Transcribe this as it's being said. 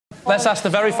Let's ask the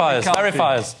verifiers.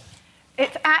 Verifiers.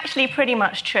 It's actually pretty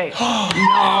much true. No!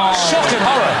 Shocking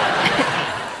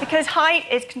horror! Because height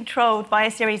is controlled by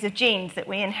a series of genes that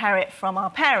we inherit from our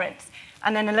parents,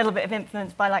 and then a little bit of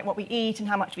influence by like what we eat and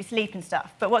how much we sleep and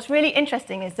stuff. But what's really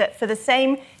interesting is that for the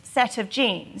same set of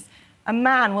genes, a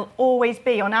man will always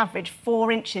be, on average,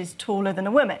 4 inches taller than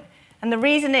a woman. And the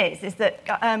reason is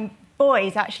that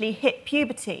boys actually hit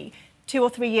puberty 2 or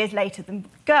 3 years later than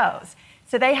girls.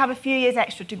 So they have a few years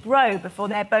extra to grow before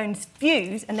their bones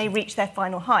fuse and they reach their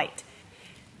final height.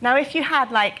 Now, if you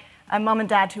had, like, a mum and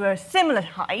dad who are a similar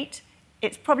height,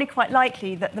 it's probably quite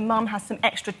likely that the mum has some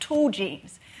extra tall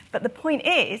genes. But the point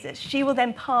is that she will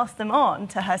then pass them on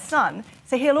to her son,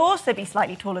 so he'll also be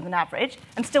slightly taller than average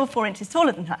and still 4 inches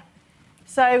taller than her.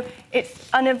 So it's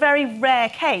in a very rare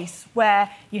case where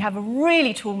you have a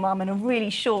really tall mum and a really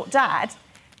short dad,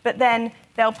 but then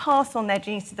they'll pass on their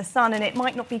genes to the son, and it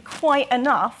might not be quite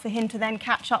enough for him to then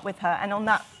catch up with her. And on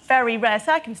that very rare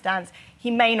circumstance,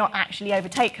 he may not actually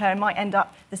overtake her and might end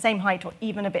up the same height or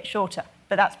even a bit shorter.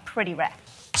 But that's pretty rare.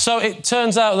 So it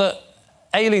turns out that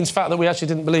Aileen's fact that we actually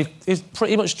didn't believe is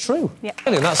pretty much true. Yeah.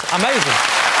 Aileen, that's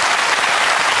amazing.